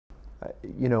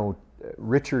You know,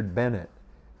 Richard Bennett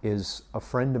is a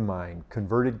friend of mine,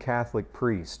 converted Catholic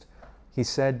priest. He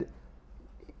said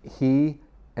he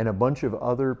and a bunch of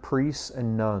other priests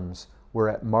and nuns were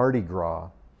at Marty Grass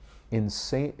in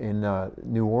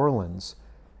New Orleans,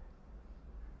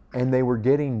 and they were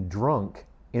getting drunk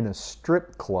in a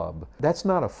strip club. That's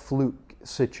not a fluke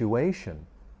situation.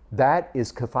 That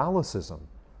is Catholicism.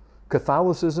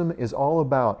 Catholicism is all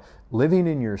about living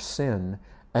in your sin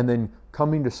and then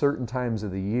coming to certain times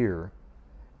of the year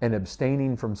and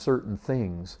abstaining from certain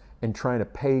things and trying to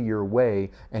pay your way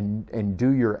and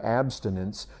do your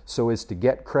abstinence so as to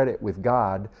get credit with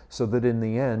God, so that in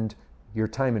the end your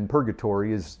time in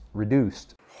purgatory is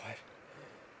reduced. What?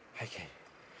 I can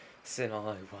sin all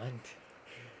I want,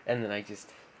 and then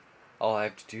all I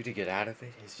have to do to get out of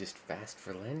it is just fast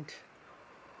for Lent.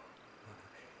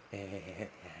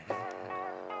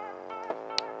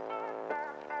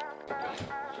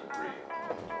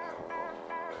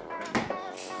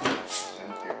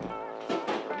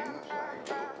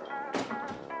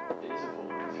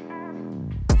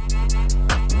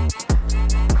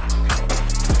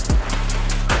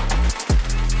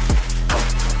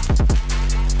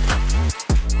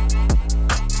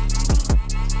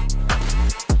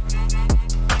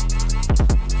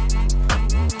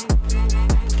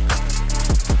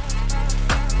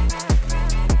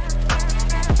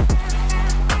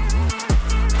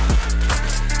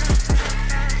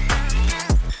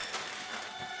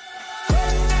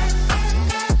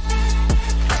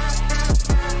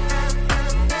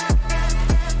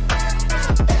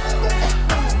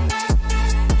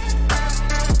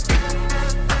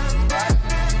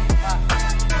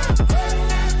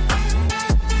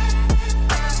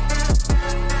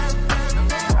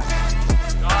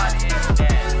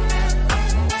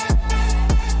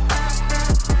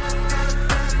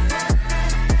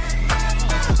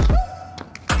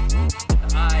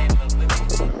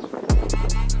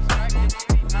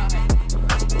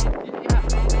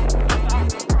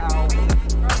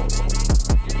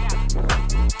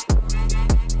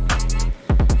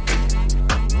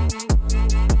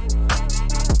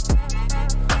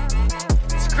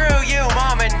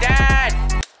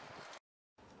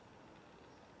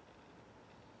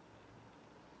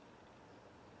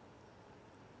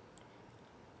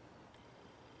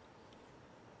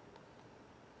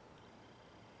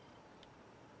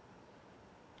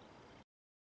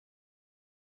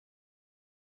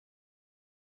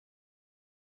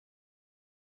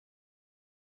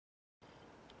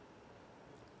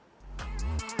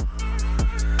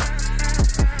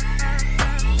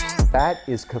 That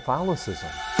is Catholicism.